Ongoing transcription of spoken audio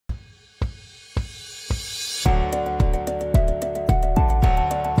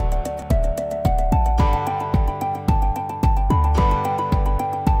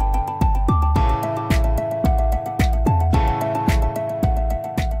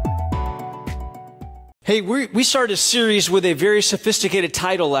Hey, we started a series with a very sophisticated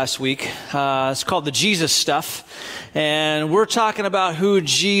title last week. It's called The Jesus Stuff. And we're talking about who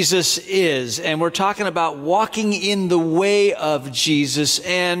Jesus is. And we're talking about walking in the way of Jesus.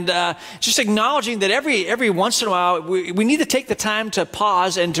 And just acknowledging that every once in a while, we need to take the time to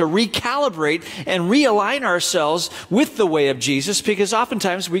pause and to recalibrate and realign ourselves with the way of Jesus. Because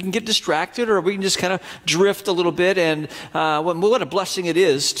oftentimes we can get distracted or we can just kind of drift a little bit. And what a blessing it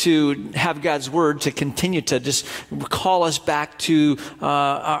is to have God's Word to continue to just call us back to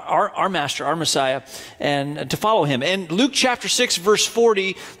our Master, our Messiah, and to follow Him. And Luke chapter 6, verse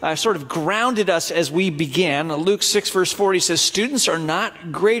 40 sort of grounded us as we began. Luke 6, verse 40 says, "Students are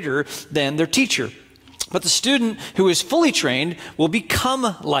not greater than their teacher, but the student who is fully trained will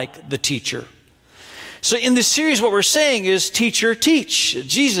become like the teacher." So in this series, what we're saying is, teacher, teach.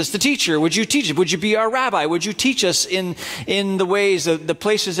 Jesus, the teacher, would you teach us? Would you be our rabbi? Would you teach us in the ways, the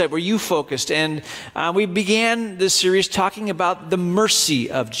places that were you focused? And we began this series talking about the mercy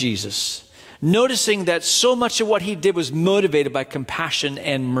of Jesus, noticing that so much of what he did was motivated by compassion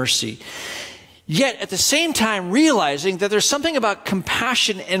and mercy. Yet at the same time realizing that there's something about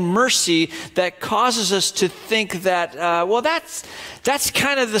compassion and mercy that causes us to think that, that's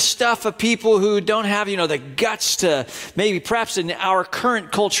kind of the stuff of people who don't have, the guts to maybe perhaps in our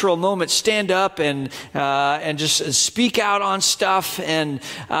current cultural moment stand up and just speak out on stuff. And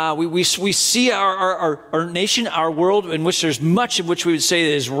we see our nation, our world, in which there's much of which we would say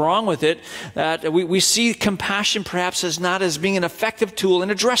is wrong with it, that we see compassion perhaps as not as being an effective tool in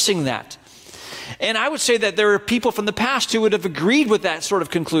addressing that. And I would say that there are people from the past who would have agreed with that sort of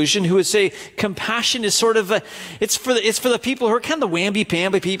conclusion, who would say compassion is sort of it's for the people who are kind of the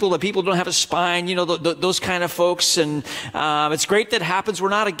wamby-pamby people, the people who don't have a spine, those kind of folks. And it's great that happens. We're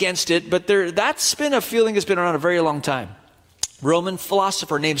not against it, but that's been a feeling that's been around a very long time. Roman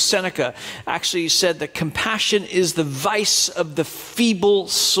philosopher named Seneca actually said that compassion is the vice of the feeble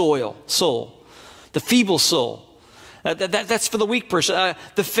soul, the feeble soul. That's for the weak person.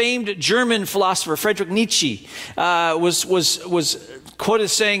 The famed German philosopher Friedrich Nietzsche was quoted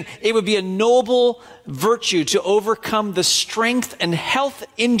as saying, "It would be a noble virtue to overcome the strength and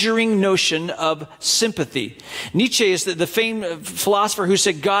health-injuring notion of sympathy." Nietzsche is the famed philosopher who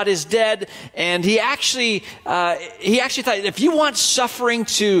said God is dead, and he actually thought if you want suffering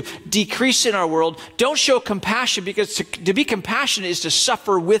to decrease in our world, don't show compassion, because to be compassionate is to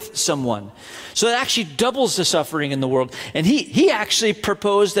suffer with someone. So that actually doubles the suffering in the world. And he actually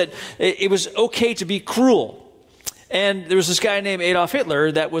proposed that it was okay to be cruel. And there was this guy named Adolf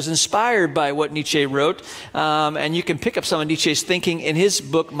Hitler that was inspired by what Nietzsche wrote. And you can pick up some of Nietzsche's thinking in his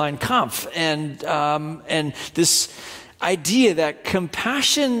book, Mein Kampf. And this idea that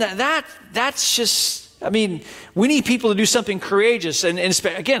compassion, that's just, we need people to do something courageous. And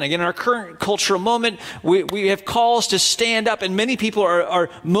again, in our current cultural moment, we have calls to stand up, and many people are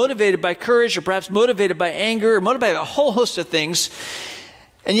motivated by courage, or perhaps motivated by anger, or motivated by a whole host of things.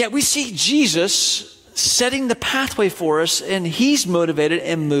 And yet we see Jesus setting the pathway for us, and he's motivated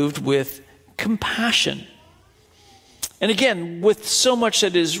and moved with compassion. And again, with so much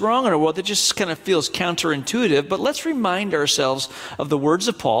that is wrong in our world, it just kind of feels counterintuitive. But let's remind ourselves of the words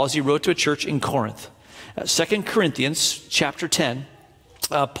of Paul as he wrote to a church in Corinth. 2 Corinthians chapter 10,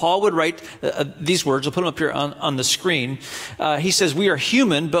 Paul would write these words. I'll put them up here on the screen. He says, "We are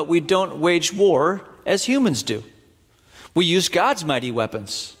human, but we don't wage war as humans do. We use God's mighty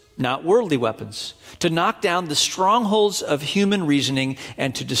weapons, not worldly weapons, to knock down the strongholds of human reasoning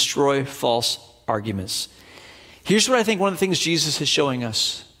and to destroy false arguments." Here's what I think one of the things Jesus is showing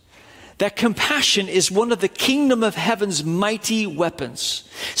us: that compassion is one of the kingdom of heaven's mighty weapons.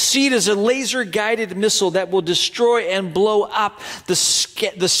 See it as a laser-guided missile that will destroy and blow up the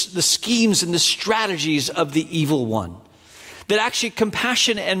schemes and the strategies of the evil one. That actually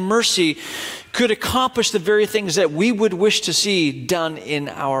compassion and mercy could accomplish the very things that we would wish to see done in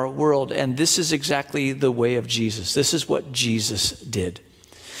our world. And this is exactly the way of Jesus. This is what Jesus did.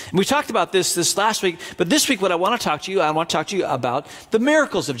 And we talked about this last week, but this week what I want to talk to you about the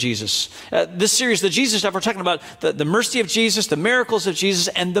miracles of Jesus. This series, the Jesus Stuff, we're talking about the mercy of Jesus, the miracles of Jesus,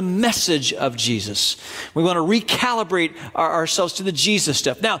 and the message of Jesus. We want to recalibrate ourselves to the Jesus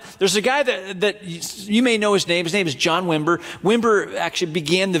Stuff. Now, there's a guy that you may know his name. His name is John Wimber. Wimber actually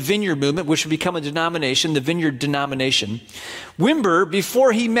began the Vineyard movement, which would become a denomination, the Vineyard denomination. Wimber,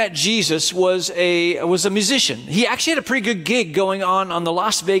 before he met Jesus, was a musician. He actually had a pretty good gig going on the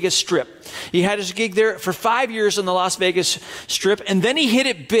Las Vegas Strip. He had his gig there for 5 years on the Las Vegas Strip, and then he hit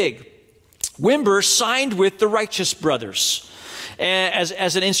it big. Wimber signed with the Righteous Brothers.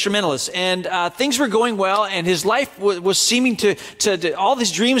 as an instrumentalist. And things were going well, and his life was seeming to all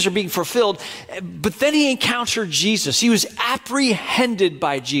his dreams are being fulfilled. But then he encountered Jesus. He was apprehended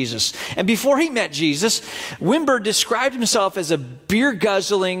by Jesus. And before he met Jesus, Wimber described himself as a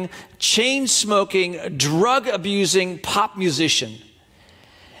beer-guzzling, chain-smoking, drug-abusing pop musician.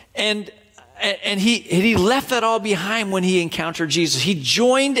 And he left that all behind when he encountered Jesus. He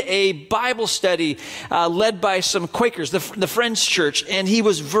joined a Bible study led by some Quakers, the Friends Church, and he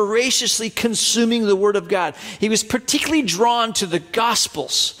was voraciously consuming the Word of God. He was particularly drawn to the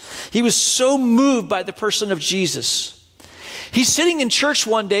Gospels. He was so moved by the person of Jesus. He's sitting in church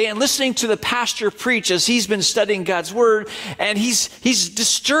one day and listening to the pastor preach as he's been studying God's Word, and he's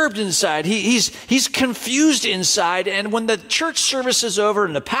disturbed inside. He's confused inside, and when the church service is over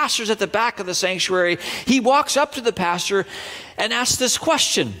and the pastor's at the back of the sanctuary, he walks up to the pastor and asks this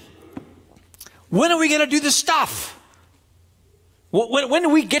question: when are we going to do the stuff? When do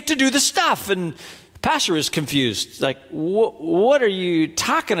we get to do the stuff? And pastor is confused. Like, what are you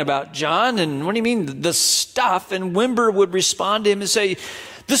talking about, John? And what do you mean, the stuff? And Wimber would respond to him and say,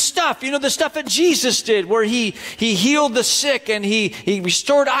 the stuff, the stuff that Jesus did, where he healed the sick, and he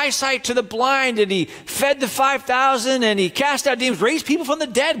restored eyesight to the blind, and he fed the 5,000, and he cast out demons, raised people from the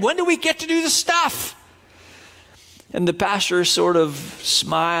dead. When do we get to do the stuff? And the pastor sort of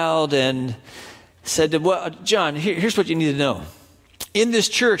smiled and said, well, John, here's what you need to know. In this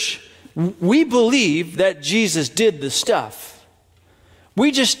church, we believe that Jesus did the stuff.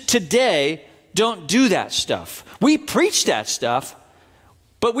 We just today don't do that stuff. We preach that stuff,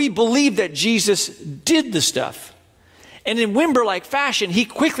 but we believe that Jesus did the stuff. And in Wimber-like fashion, he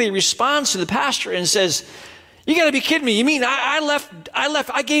quickly responds to the pastor and says, you got to be kidding me. You mean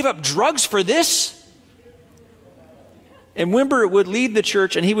I gave up drugs for this? And Wimber would lead the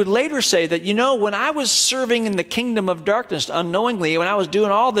church, and he would later say that, when I was serving in the kingdom of darkness unknowingly, when I was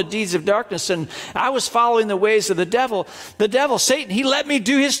doing all the deeds of darkness and I was following the ways of the devil, Satan, he let me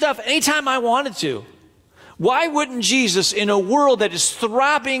do his stuff anytime I wanted to. Why wouldn't Jesus, in a world that is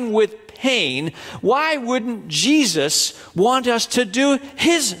throbbing with pain, why wouldn't Jesus want us to do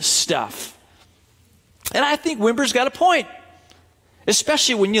his stuff? And I think Wimber's got a point,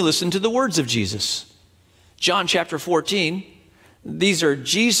 especially when you listen to the words of Jesus. John chapter 14, these are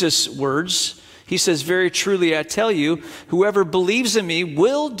Jesus' words. He says, very truly I tell you, whoever believes in me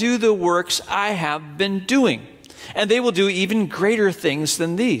will do the works I have been doing. And they will do even greater things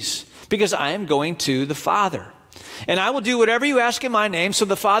than these, because I am going to the Father. And I will do whatever you ask in my name, so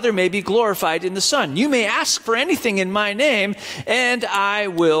the Father may be glorified in the Son. You may ask for anything in my name, and I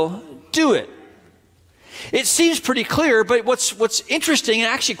will do it. It seems pretty clear, but what's interesting and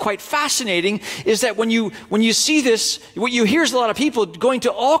actually quite fascinating is that when you see this, what you hear is a lot of people going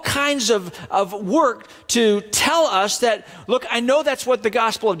to all kinds of work to tell us that, look, I know that's what the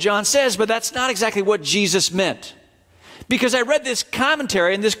Gospel of John says, but that's not exactly what Jesus meant. Because I read this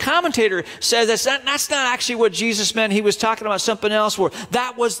commentary, and this commentator says that's not actually what Jesus meant. He was talking about something else, where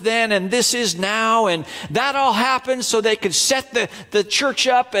that was then and this is now, and that all happened so they could set the church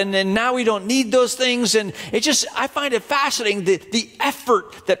up, and then now we don't need those things. And I find it fascinating, the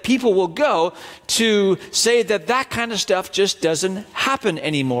effort that people will go to say that kind of stuff just doesn't happen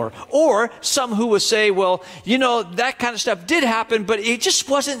anymore. Or some who will say, well, that kind of stuff did happen, but it just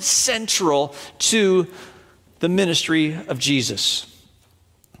wasn't central to the ministry of Jesus.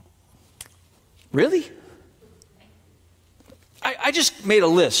 Really? I just made a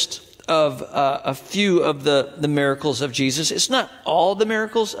list of a few of the miracles of Jesus. It's not all the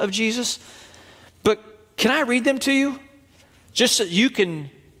miracles of Jesus, but can I read them to you? Just so you can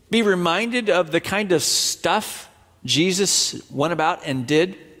be reminded of the kind of stuff Jesus went about and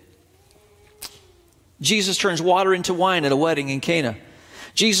did. Jesus turns water into wine at a wedding in Cana.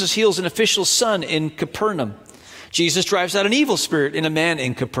 Jesus heals an official's son in Capernaum. Jesus drives out an evil spirit in a man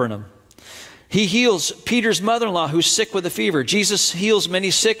in Capernaum. He heals Peter's mother-in-law who's sick with a fever. Jesus heals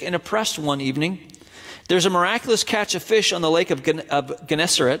many sick and oppressed one evening. There's a miraculous catch of fish on the lake of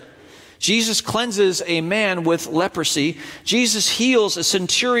Gennesaret. Jesus cleanses a man with leprosy. Jesus heals a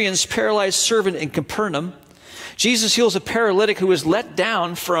centurion's paralyzed servant in Capernaum. Jesus heals a paralytic who is let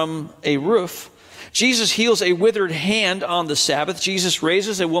down from a roof. Jesus heals a withered hand on the Sabbath. Jesus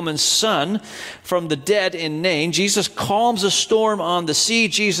raises a woman's son from the dead in Nain. Jesus calms a storm on the sea.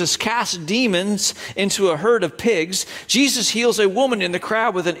 Jesus casts demons into a herd of pigs. Jesus heals a woman in the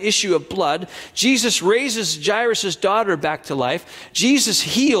crowd with an issue of blood. Jesus raises Jairus' daughter back to life. Jesus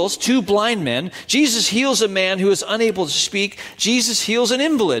heals 2 blind men. Jesus heals a man who is unable to speak. Jesus heals an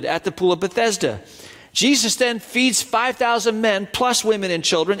invalid at the pool of Bethesda. Jesus then feeds 5,000 men plus women and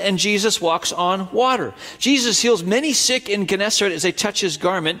children, and Jesus walks on water. Jesus heals many sick in Gennesaret as they touch his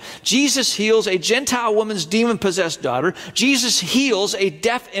garment. Jesus heals a Gentile woman's demon-possessed daughter. Jesus heals a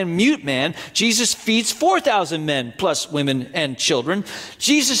deaf and mute man. Jesus feeds 4,000 men plus women and children.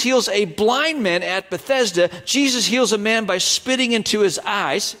 Jesus heals a blind man at Bethesda. Jesus heals a man by spitting into his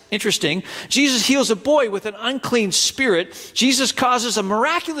eyes. Interesting. Jesus heals a boy with an unclean spirit. Jesus causes a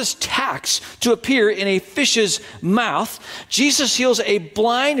miraculous tax to appear in a fish's mouth. Jesus heals a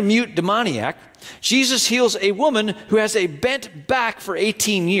blind, mute demoniac. Jesus heals a woman who has a bent back for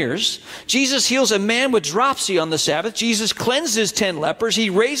 18 years. Jesus heals a man with dropsy on the Sabbath. Jesus cleanses 10 lepers. He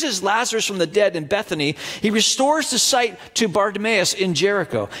raises Lazarus from the dead in Bethany. He restores the sight to Bartimaeus in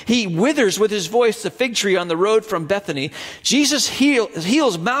Jericho. He withers with his voice the fig tree on the road from Bethany. Jesus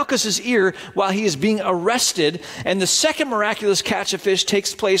heals Malchus's ear while he is being arrested. And the second miraculous catch of fish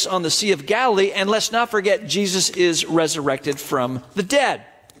takes place on the Sea of Galilee. And let's not forget, Jesus is resurrected from the dead.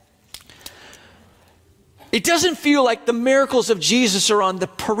 It doesn't feel like the miracles of Jesus are on the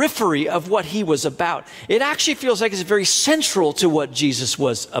periphery of what he was about. It actually feels like it's very central to what Jesus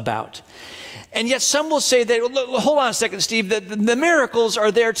was about. And yet some will say that, hold on a second, Steve, that the miracles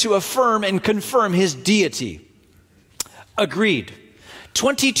are there to affirm and confirm his deity. Agreed.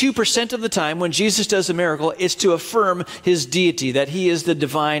 22% of the time when Jesus does a miracle, it's to affirm his deity, that he is the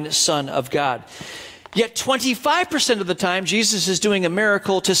divine Son of God. Yet 25% of the time, Jesus is doing a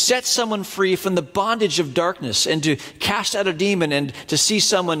miracle to set someone free from the bondage of darkness and to cast out a demon and to see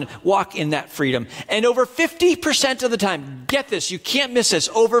someone walk in that freedom. And over 50% of the time, get this, you can't miss this,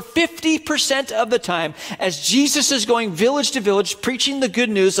 over 50% of the time, as Jesus is going village to village, preaching the good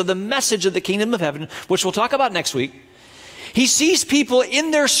news of the message of the kingdom of heaven, which we'll talk about next week, he sees people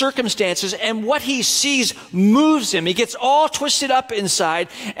in their circumstances, and what he sees moves him. He gets all twisted up inside,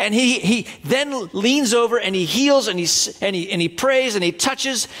 and he then leans over and he heals and he prays and he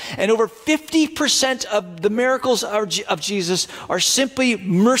touches. And over 50% of the miracles of Jesus are simply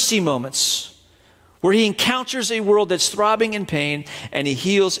mercy moments where he encounters a world that's throbbing in pain, and he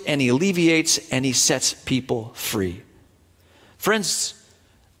heals and he alleviates and he sets people free. Friends,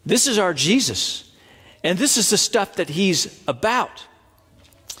 this is our Jesus. And this is the stuff that he's about.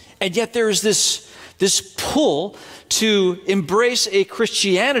 And yet there is this pull to embrace a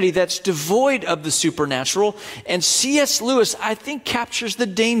Christianity that's devoid of the supernatural. And C.S. Lewis, I think, captures the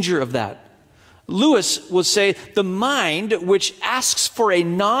danger of that. Lewis would say the mind which asks for a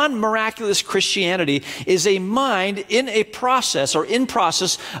non-miraculous Christianity is a mind in process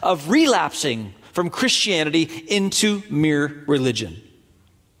of relapsing from Christianity into mere religion.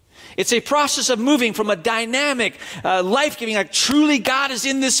 It's a process of moving from a dynamic, life-giving, like truly God is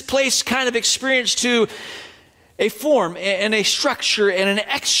in this place kind of experience to a form and a structure and an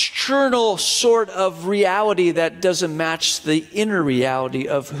external sort of reality that doesn't match the inner reality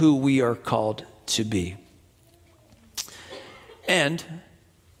of who we are called to be. And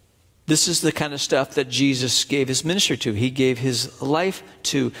this is the kind of stuff that Jesus gave his ministry to. He gave his life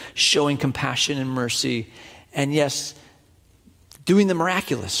to showing compassion and mercy, and yes, doing the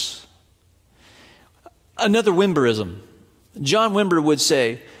miraculous. Another Wimberism. John Wimber would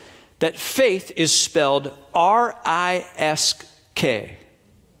say that faith is spelled R-I-S-K.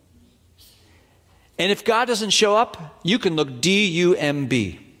 And if God doesn't show up, you can look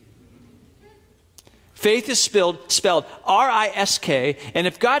D-U-M-B. Faith is spelled R-I-S-K, and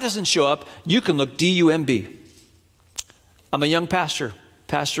if God doesn't show up, you can look D-U-M-B. I'm a young pastor,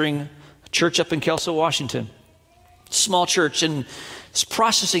 pastoring a church up in Kelso, Washington. Small church, and it's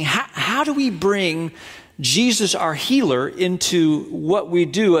processing, how do we bring Jesus, our healer, into what we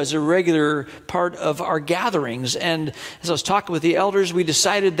do as a regular part of our gatherings? And as I was talking with the elders, we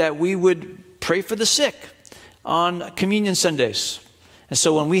decided that we would pray for the sick on communion Sundays. And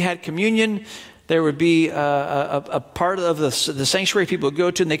so when we had communion, there would be a part of the sanctuary people would go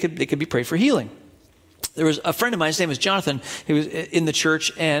to, and they could be prayed for healing. There was a friend of mine, his name was Jonathan. He was in the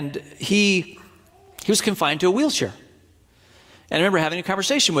church, and he was confined to a wheelchair. And I remember having a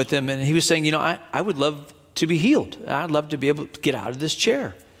conversation with him, and he was saying, I would love to be healed. I'd love to be able to get out of this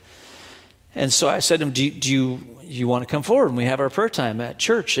chair. And so I said to him, do you want to come forward and we have our prayer time at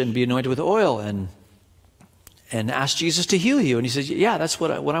church and be anointed with oil and ask Jesus to heal you? And he said, yeah, that's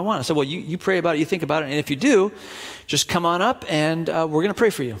what I want. I said, well, you pray about it, you think about it, and if you do, just come on up and we're going to pray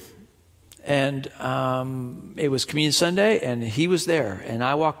for you. And it was Communion Sunday, and he was there. And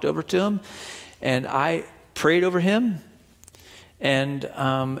I walked over to him, and I prayed over him. And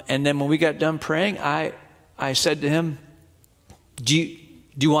then when we got done praying, I said to him, do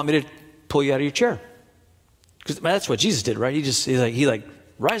you want me to pull you out of your chair? Because that's what Jesus did, right? He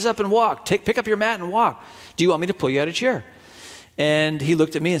Rise up and walk. Pick up your mat and walk. Do you want me to pull you out of a chair? And he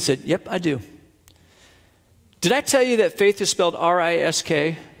looked at me and said, yep, I do. Did I tell you that faith is spelled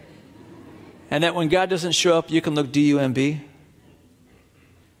R-I-S-K? And that when God doesn't show up, you can look D-U-M-B?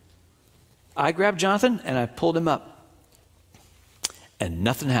 I grabbed Jonathan and I pulled him up. And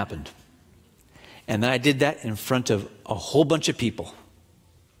nothing happened. And then I did that in front of a whole bunch of people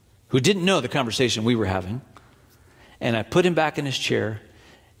who didn't know the conversation we were having. And I put him back in his chair.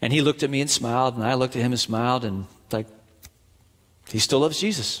 And he looked at me and smiled. And I looked at him and smiled. And like, he still loves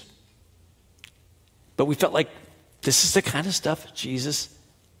Jesus. But we felt like this is the kind of stuff Jesus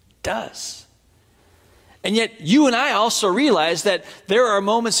does. And yet you and I also realize that there are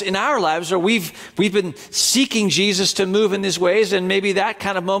moments in our lives where we've been seeking Jesus to move in these ways, and maybe that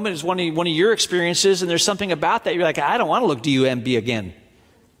kind of moment is one of your experiences, and there's something about that you're like, I don't want to look D-U-M-B again.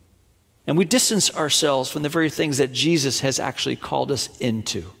 And we distance ourselves from the very things that Jesus has actually called us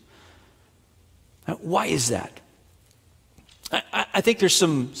into. Now, why is that? I think there's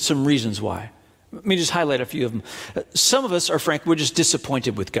some reasons why. Let me just highlight a few of them. Some of us are frank, we're just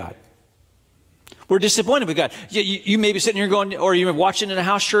disappointed with God. We're disappointed with God. You may be sitting here going, or you're watching in a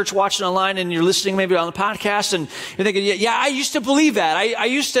house church, watching online, and you're listening maybe on the podcast, and you're thinking, yeah, I used to believe that. I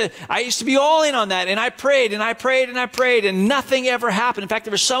used to be all in on that, and I prayed, and I prayed, and I prayed, and nothing ever happened. In fact,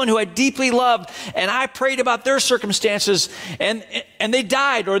 there was someone who I deeply loved, and I prayed about their circumstances, and they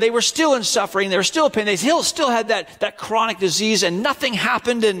died, or they were still in suffering, they were still in pain, they still had that chronic disease, and nothing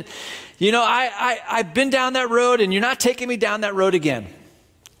happened, and I've been down that road, and you're not taking me down that road again.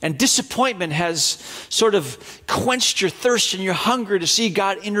 And disappointment has sort of quenched your thirst and your hunger to see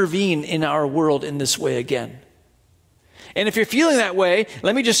God intervene in our world in this way again. And if you're feeling that way,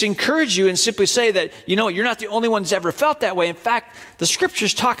 let me just encourage you and simply say that, you're not the only one who's ever felt that way. In fact, the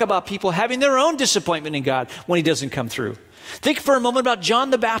scriptures talk about people having their own disappointment in God when he doesn't come through. Think for a moment about John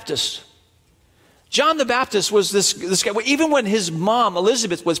the Baptist. John the Baptist was this guy, even when his mom,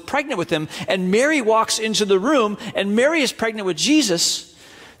 Elizabeth, was pregnant with him, and Mary walks into the room, and Mary is pregnant with Jesus,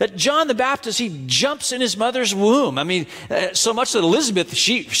 that John the Baptist, he jumps in his mother's womb. I mean, so much that Elizabeth,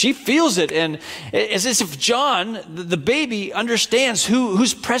 she feels it. And it's as if John, the baby, understands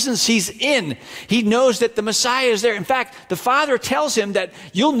whose presence he's in. He knows that the Messiah is there. In fact, the Father tells him that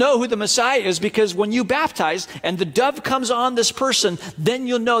you'll know who the Messiah is because when you baptize and the dove comes on this person, then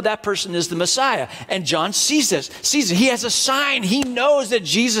you'll know that person is the Messiah. And John sees it. He has a sign. He knows that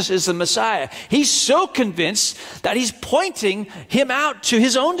Jesus is the Messiah. He's so convinced that he's pointing him out to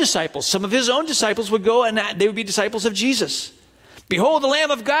his own disciples. Some of his own disciples would go and they would be disciples of Jesus. Behold, the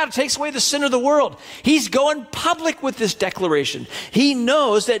Lamb of God takes away the sin of the world. He's going public with this declaration. He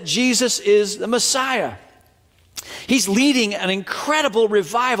knows that Jesus is the Messiah. He's leading an incredible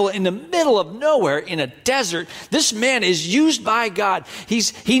revival in the middle of nowhere in a desert. This man is used by God.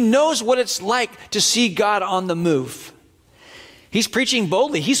 He knows what it's like to see God on the move. He's preaching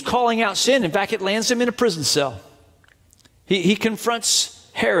boldly. He's calling out sin. In fact, it lands him in a prison cell. He confronts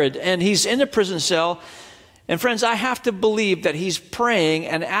Herod, and he's in a prison cell. And friends, I have to believe that he's praying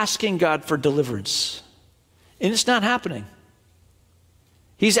and asking God for deliverance. And it's not happening.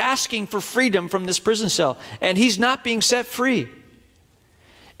 He's asking for freedom from this prison cell, and he's not being set free.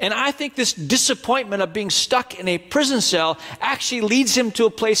 And I think this disappointment of being stuck in a prison cell actually leads him to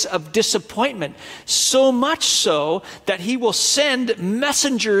a place of disappointment. So much so that he will send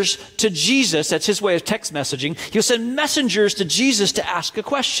messengers to Jesus. That's his way of text messaging. He'll send messengers to Jesus to ask a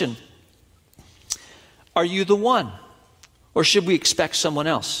question. Are you the one? Or should we expect someone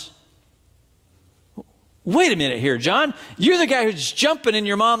else? Wait a minute here, John. You're the guy who's jumping in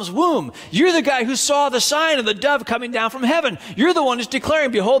your mom's womb. You're the guy who saw the sign of the dove coming down from heaven. You're the one who's declaring,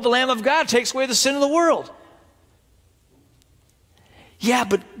 behold, the Lamb of God takes away the sin of the world. Yeah,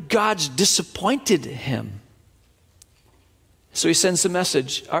 but God's disappointed him. So he sends the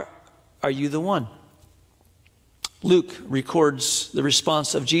message, are you the one? Luke records the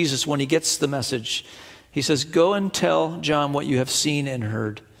response of Jesus when he gets the message. He says, go and tell John what you have seen and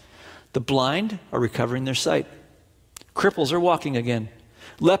heard. The blind are recovering their sight. Cripples are walking again.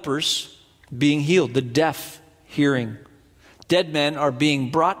 Lepers being healed. The deaf hearing. Dead men are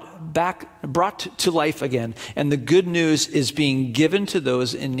being brought to life again. And the good news is being given to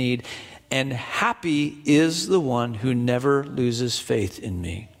those in need. And happy is the one who never loses faith in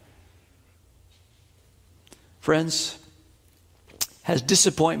me. Friends, has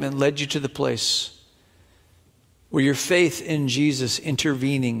disappointment led you to the place where your faith in Jesus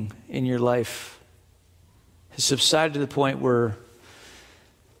intervening in your life has subsided to the point where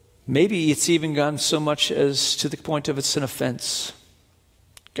maybe it's even gone so much as to the point of it's an offense?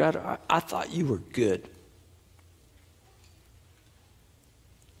 God, I thought you were good.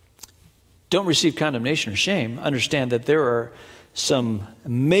 don't receive condemnation or shame. Understand that there are some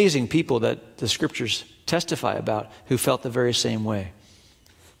amazing people that the scriptures testify about who felt the very same way.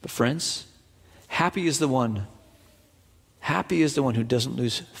 But friends, happy is the one who doesn't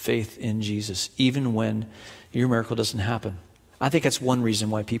lose faith in Jesus, even when your miracle doesn't happen. I think that's one reason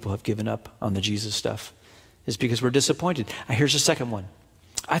why people have given up on the Jesus stuff, is because we're disappointed. Here's the second one.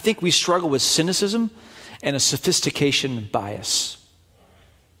 I think we struggle with cynicism and a sophistication bias.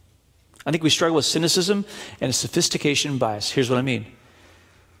 I think we struggle with cynicism and a sophistication bias. Here's what I mean.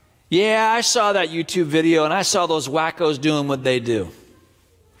 Yeah, I saw that YouTube video and I saw those wackos doing what they do.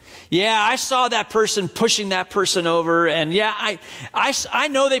 Yeah, I saw that person pushing that person over, and yeah, I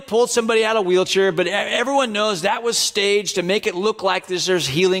know they pulled somebody out of a wheelchair, but everyone knows that was staged to make it look like there's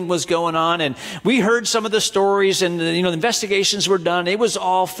healing was going on, and we heard some of the stories, and the investigations were done. It was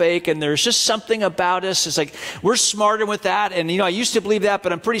all fake, and there's just something about us. It's like we're smarter with that, and I used to believe that,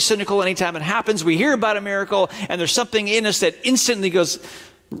 but I'm pretty cynical anytime it happens. We hear about a miracle, and there's something in us that instantly goes,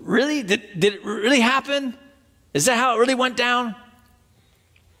 really? Did it really happen? Is that how it really went down?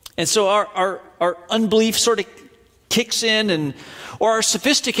 And so our unbelief sort of kicks in, or our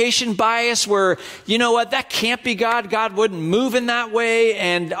sophistication bias where, you know what, that can't be God. God wouldn't move in that way.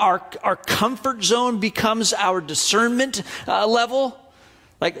 And our comfort zone becomes our discernment level.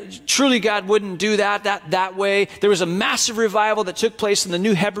 Like, truly God wouldn't do that way. There was a massive revival that took place in the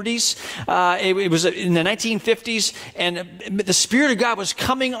New Hebrides. It was in the 1950s, and the Spirit of God was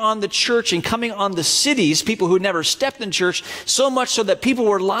coming on the church and coming on the cities, people who had never stepped in church, so much so that people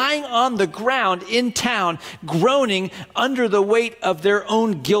were lying on the ground in town, groaning under the weight of their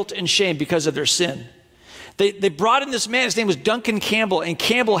own guilt and shame because of their sin. They brought in this man, his name was Duncan Campbell, and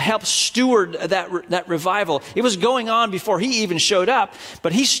Campbell helped steward that revival. It was going on before he even showed up,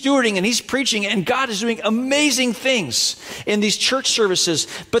 but he's stewarding and he's preaching, and God is doing amazing things in these church services.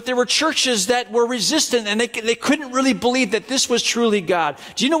 But there were churches that were resistant, and they couldn't really believe that this was truly God.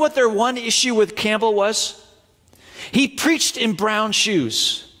 Do you know what their one issue with Campbell was? He preached in brown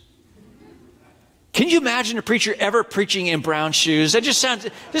shoes. Can you imagine a preacher ever preaching in brown shoes? That just sounds,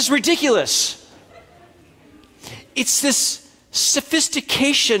 this is ridiculous. It's this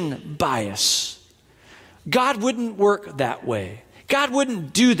sophistication bias. God wouldn't work that way. God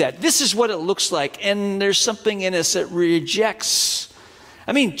wouldn't do that. This is what it looks like. And there's something in us that rejects.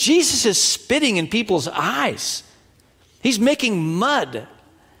 I mean, Jesus is spitting in people's eyes. He's making mud.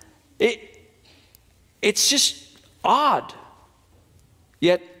 It's just odd.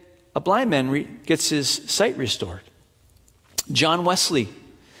 Yet a blind man gets his sight restored. John Wesley,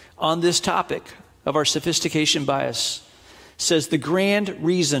 on this topic of our sophistication bias, says the grand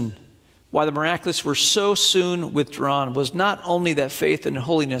reason why the miraculous were so soon withdrawn was not only that faith and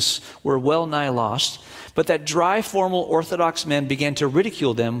holiness were well nigh lost, but that dry, formal, orthodox men began to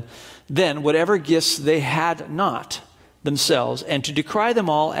ridicule them, then whatever gifts they had not themselves, and to decry them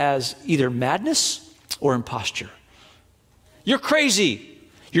all as either madness or imposture. You're crazy.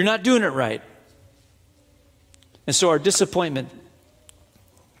 You're not doing it right. And so our disappointment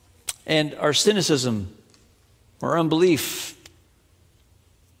and our cynicism, our unbelief,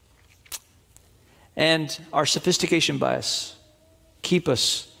 and our sophistication bias keep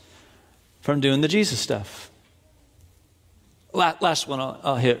us from doing the Jesus stuff. Last one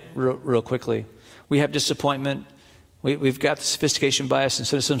I'll hit real quickly. We have disappointment. We've got the sophistication bias and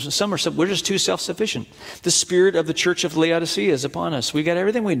cynicism. We're just too self-sufficient. The spirit of the church of Laodicea is upon us. We got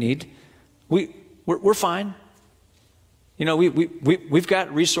everything we need. We're fine. We've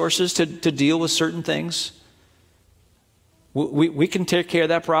got resources to deal with certain things. We can take care of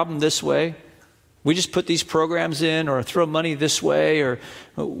that problem this way. We just put these programs in or throw money this way, or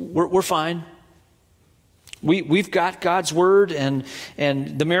we're fine. We've got God's word, and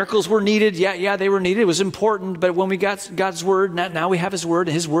the miracles were needed. Yeah, they were needed. It was important. But when we got God's word, now we have his word,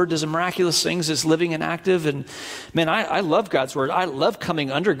 and his word does miraculous things. It's living and active. And man, I love God's word. I love coming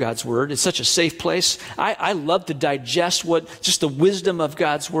under God's word. It's such a safe place. I love to digest just the wisdom of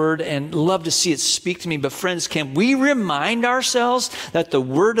God's word, and love to see it speak to me. But friends, can we remind ourselves that the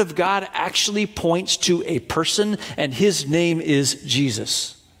word of God actually points to a person, and his name is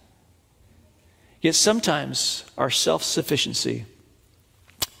Jesus? Yet sometimes our self-sufficiency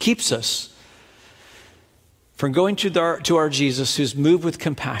keeps us from going to our Jesus, who's moved with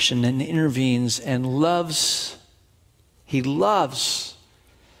compassion and intervenes and loves. He loves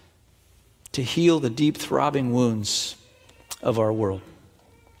to heal the deep throbbing wounds of our world.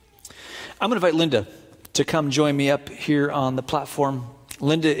 I'm going to invite Linda to come join me up here on the platform.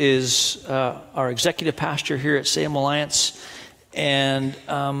 Linda is our executive pastor here at Salem Alliance. And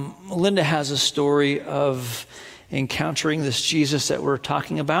Linda has a story of encountering this Jesus that we're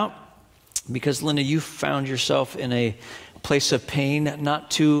talking about. because, Linda, you found yourself in a place of pain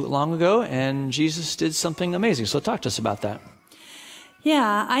not too long ago, and Jesus did something amazing. So talk to us about that.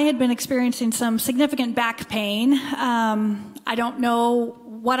 Yeah, I had been experiencing some significant back pain. I don't know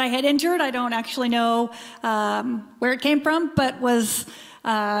what I had injured. I don't actually know where it came from, but was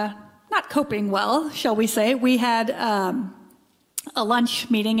not coping well, shall we say. We had a lunch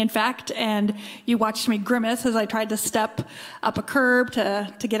meeting, in fact, and you watched me grimace as I tried to step up a curb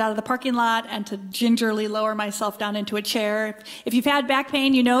to get out of the parking lot and to gingerly lower myself down into a chair. If you've had back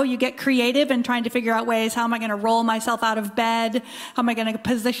pain, you know you get creative in trying to figure out ways, how am I going to roll myself out of bed? How am I going to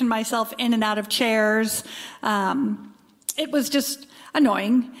position myself in and out of chairs? It was just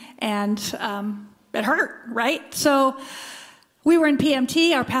annoying, and it hurt, right? So we were in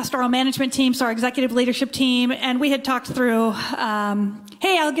PMT, our pastoral management team, so our executive leadership team, and we had talked through,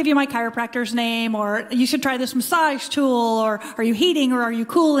 hey, I'll give you my chiropractor's name, or you should try this massage tool, or are you heating, or are you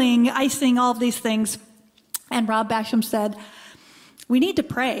cooling, icing, all of these things. And Rob Basham said, we need to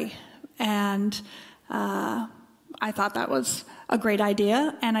pray. And I thought that was a great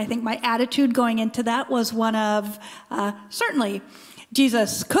idea, and I think my attitude going into that was one of, certainly,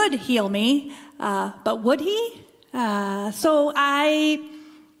 Jesus could heal me, but would he? So I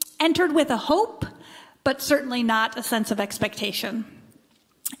entered with a hope, but certainly not a sense of expectation.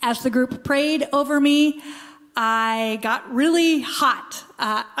 As the group prayed over me, I got really hot.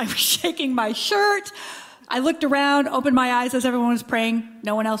 I was shaking my shirt. I looked around, opened my eyes as everyone was praying.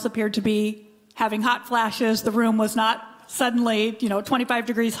 No one else appeared to be having hot flashes. The room was not suddenly, 25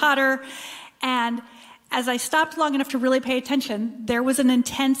 degrees hotter. And as I stopped long enough to really pay attention, there was an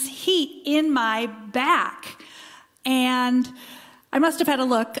intense heat in my back. And I must have had a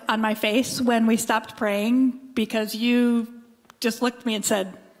look on my face when we stopped praying, because you just looked at me and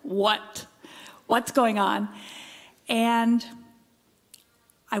said, what? What's going on? And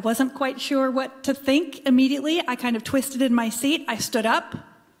I wasn't quite sure what to think immediately. I kind of twisted in my seat. I stood up,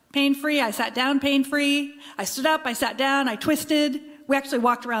 pain-free. I sat down, pain-free. I stood up, I sat down, I twisted. We actually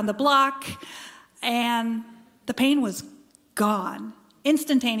walked around the block, and the pain was gone,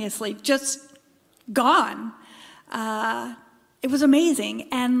 instantaneously, just gone. It was amazing.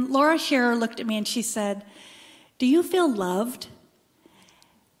 And Laura Scherer looked at me and she said, do you feel loved?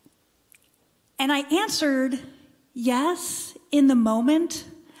 And I answered yes in the moment,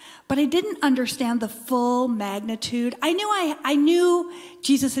 but I didn't understand the full magnitude. I knew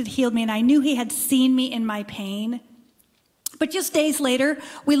Jesus had healed me, and I knew he had seen me in my pain. But just days later,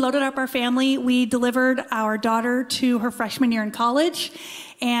 we loaded up our family. We delivered our daughter to her freshman year in college,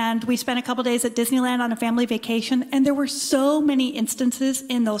 and we spent a couple days at Disneyland on a family vacation. And there were so many instances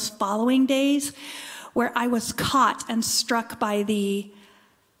in those following days where I was caught and struck by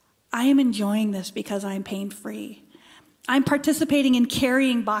I am enjoying this because I'm pain-free. I'm participating in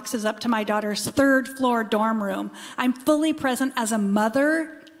carrying boxes up to my daughter's third-floor dorm room. I'm fully present as a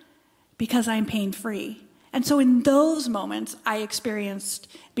mother because I'm pain-free. And so in those moments, I experienced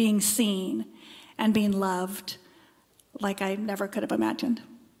being seen and being loved like I never could have imagined.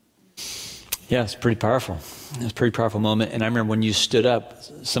 Yeah, it's pretty powerful. It was a pretty powerful moment. And I remember when you stood up,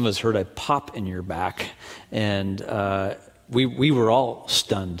 some of us heard a pop in your back. And we were all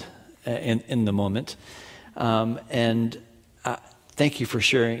stunned in the moment. Thank you for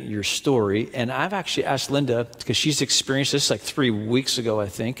sharing your story. And I've actually asked Linda, because she's experienced this like 3 weeks ago, I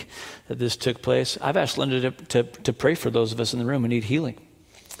think, that this took place. I've asked Linda to pray for those of us in the room who need healing.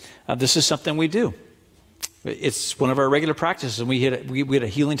 This is something we do. It's one of our regular practices. And we had a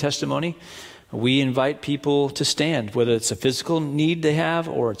healing testimony. We invite people to stand, whether it's a physical need they have,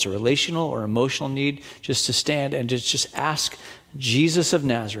 or it's a relational or emotional need, just to stand and just ask Jesus of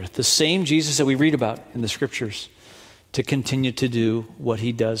Nazareth, the same Jesus that we read about in the scriptures, to continue to do what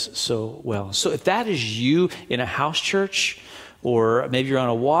he does so well. So if that is you in a house church, or maybe you're on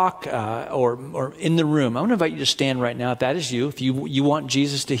a walk, or in the room, I want to invite you to stand right now. If that is you, if you want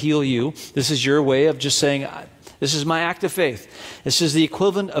Jesus to heal you, this is your way of just saying, this is my act of faith. This is the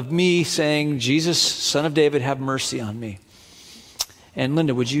equivalent of me saying, Jesus, Son of David, have mercy on me. And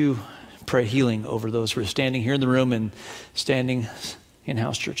Linda, would you pray healing over those who are standing here in the room and standing in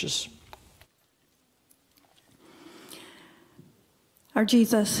house churches? Our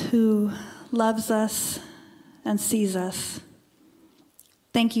Jesus, who loves us and sees us,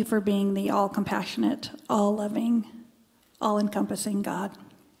 thank you for being the all-compassionate, all-loving, all-encompassing God.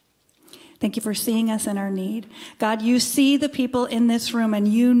 Thank you for seeing us in our need. God, you see the people in this room, and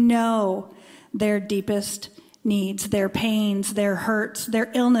you know their deepest needs, their pains, their hurts,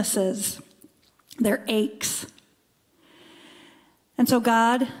 their illnesses, their aches. And so,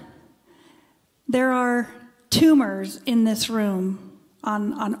 God, there are tumors in this room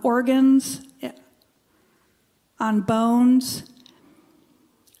on organs, on bones.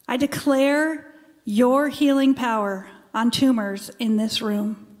 I declare your healing power on tumors in this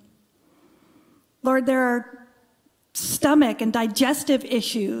room. Lord, there are stomach and digestive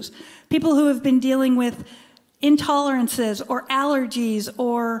issues, people who have been dealing with intolerances or allergies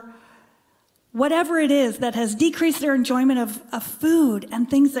or whatever it is that has decreased their enjoyment of food and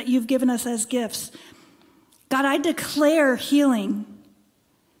things that you've given us as gifts. God, I declare healing.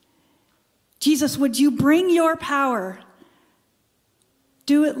 Jesus, would you bring your power?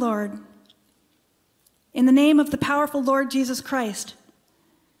 Do it, Lord. In the name of the powerful Lord Jesus Christ,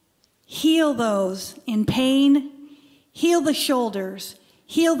 heal those in pain, heal the shoulders,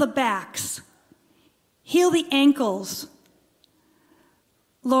 heal the backs, heal the ankles.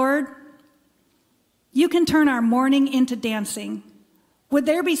 Lord, you can turn our mourning into dancing. Would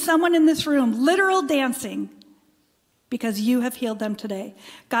there be someone in this room, literal dancing, because you have healed them today?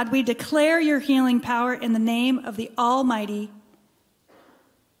 God, we declare your healing power in the name of the Almighty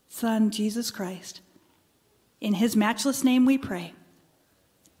Son, Jesus Christ. In his matchless name we pray.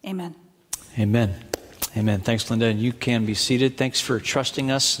 Amen. Amen. Amen. Thanks, Linda. And you can be seated. Thanks for trusting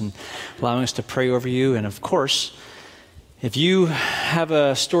us and allowing us to pray over you. And of course, if you have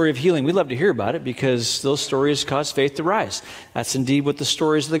a story of healing, we'd love to hear about it because those stories cause faith to rise. That's indeed what the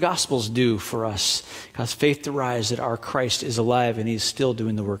stories of the Gospels do for us. Cause faith to rise that our Christ is alive and he's still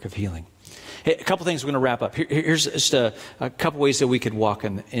doing the work of healing. Hey, a couple things we're going to wrap up. Here's just a couple ways that we could walk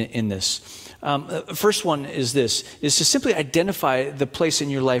in this. First one is this, is to simply identify the place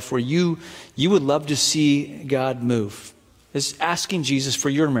in your life where you would love to see God move. Is asking Jesus for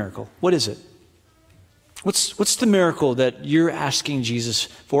your miracle. What is it? What's the miracle that you're asking Jesus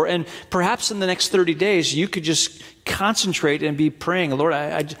for? And perhaps in the next 30 days, you could just concentrate and be praying, Lord,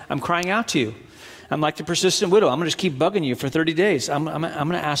 I'm crying out to you. I'm like the persistent widow. I'm going to just keep bugging you for 30 days. I'm going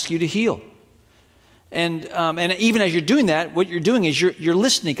to ask you to heal. And even as you're doing that, what you're doing is you're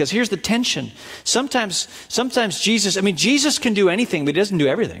listening, because here's the tension. Sometimes Jesus can do anything, but he doesn't do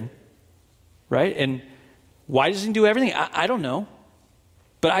everything, right? And why doesn't he do everything? I don't know.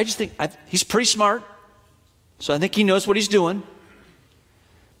 But I just think he's pretty smart. So I think he knows what he's doing.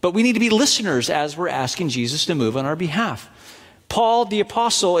 But we need to be listeners as we're asking Jesus to move on our behalf. Paul, the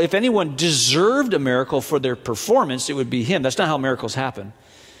apostle, if anyone deserved a miracle for their performance, it would be him. That's not how miracles happen.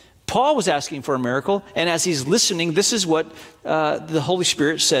 Paul was asking for a miracle, and as he's listening, this is what the Holy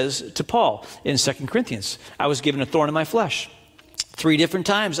Spirit says to Paul in 2 Corinthians. I was given a thorn in my flesh. 3 different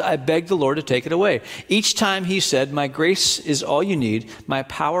times I begged the Lord to take it away. Each time he said, my grace is all you need. My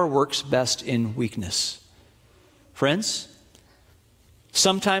power works best in weakness. Friends,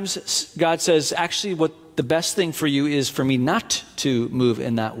 sometimes God says, actually, what the best thing for you is for me not to move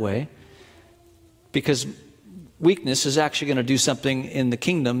in that way, because weakness is actually going to do something in the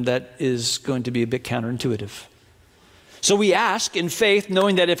kingdom that is going to be a bit counterintuitive. So we ask in faith,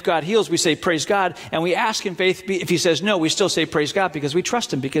 knowing that if God heals, we say, praise God. And we ask in faith, if he says no, we still say, praise God, because we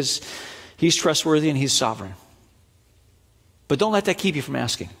trust him, because he's trustworthy and he's sovereign. But don't let that keep you from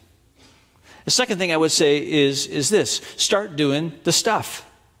asking. The second thing I would say is this: start doing the stuff.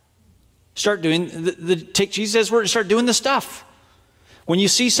 Start doing take Jesus' word and start doing the stuff. When you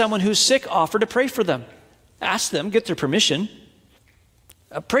see someone who's sick, offer to pray for them. Ask them, get their permission.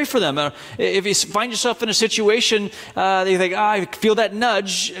 Pray for them. If you find yourself in a situation that you think, I feel that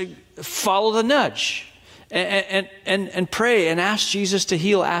nudge, follow the nudge. And pray and ask Jesus to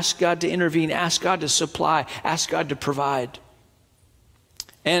heal, ask God to intervene, ask God to supply, ask God to provide.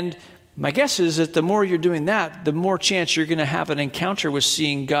 And my guess is that the more you're doing that, the more chance you're going to have an encounter with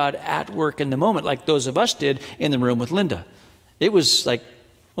seeing God at work in the moment, like those of us did in the room with Linda. It was like,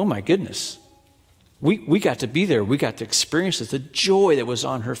 oh my goodness. We got to be there. We got to experience it, the joy that was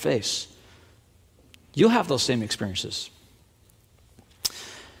on her face. You'll have those same experiences.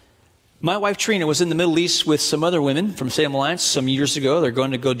 My wife Trina was in the Middle East with some other women from Salem Alliance some years ago. They're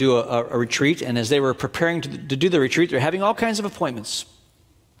going to go do a retreat, and as they were preparing to do the retreat, they're having all kinds of appointments.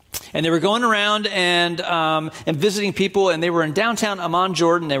 And they were going around and visiting people, and they were in downtown Amman,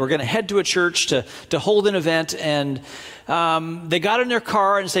 Jordan. They were going to head to a church to hold an event, and they got in their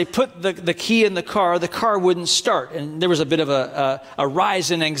car, and as they put the key in the car wouldn't start. And there was a bit of a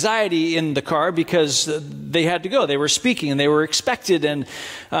rise in anxiety in the car because they had to go. They were speaking, and they were expected, and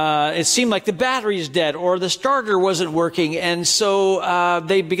it seemed like the battery's dead or the starter wasn't working. And so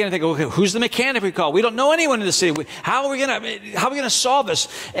they began to think, okay, who's the mechanic we call? We don't know anyone in the city. How are we going to solve this?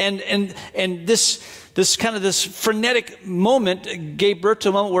 And this kind of this frenetic moment gave birth to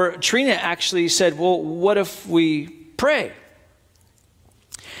a moment where Trina actually said, well, what if we pray?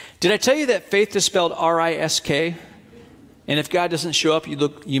 Did I tell you that faith is spelled R-I-S-K And if God doesn't show up,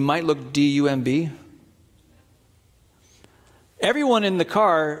 you might look DUMB. Everyone in the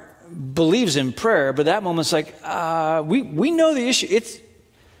car believes in prayer, but that moment's like, we know the issue. It's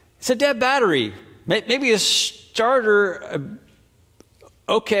a dead battery. Maybe a starter.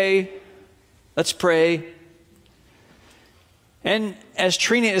 Okay, let's pray. And as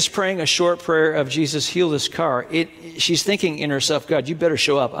Trina is praying a short prayer of Jesus, heal this car, she's thinking in herself, God, you better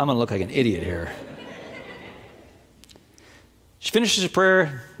show up. I'm going to look like an idiot here. She finishes the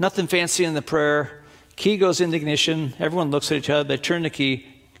prayer, nothing fancy in the prayer. Key goes into ignition. Everyone looks at each other. They turn the key.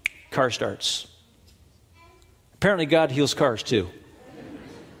 Car starts. Apparently God heals cars too.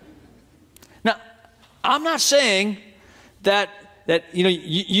 Now, I'm not saying that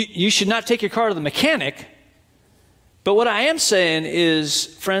you should not take your car to the mechanic. But what I am saying is,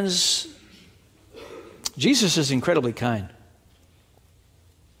 friends, Jesus is incredibly kind.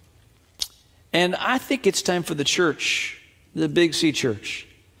 And I think it's time for the church, the Big C church,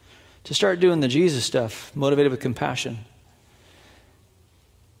 to start doing the Jesus stuff, motivated with compassion.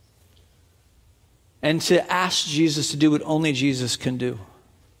 And to ask Jesus to do what only Jesus can do.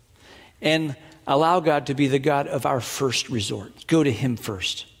 And allow God to be the God of our first resort. Go to Him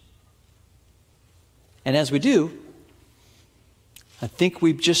first. And as we do, I think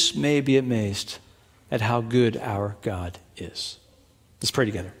we just may be amazed at how good our God is. Let's pray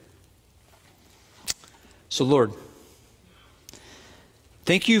together. So, Lord,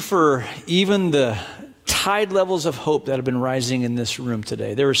 thank you for even the tide levels of hope that have been rising in this room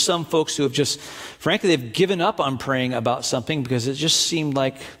today. There are some folks who have just, frankly, they've given up on praying about something because it just seemed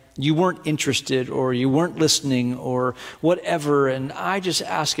like you weren't interested or you weren't listening or whatever. And I just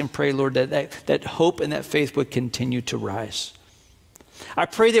ask and pray, Lord, that hope and that faith would continue to rise. I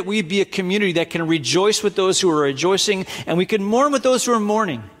pray that we'd be a community that can rejoice with those who are rejoicing and we can mourn with those who are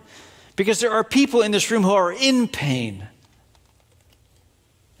mourning. Because there are people in this room who are in pain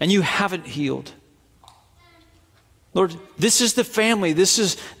and you haven't healed. Lord, this is the family. This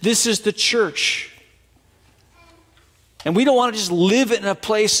is the church. And we don't want to just live in a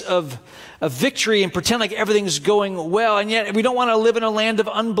place of victory and pretend like everything's going well. And yet we don't want to live in a land of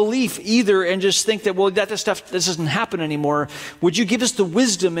unbelief either and just think that, well, this doesn't happen anymore. Would you give us the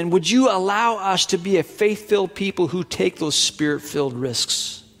wisdom and would you allow us to be a faith-filled people who take those spirit-filled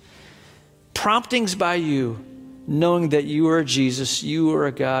risks? Promptings by you, knowing that you are Jesus, you are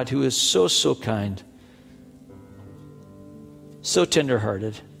a God who is so, so kind, so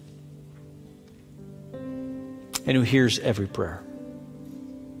tenderhearted, and who hears every prayer.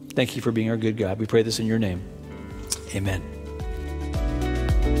 Thank you for being our good God. We pray this in your name. Amen.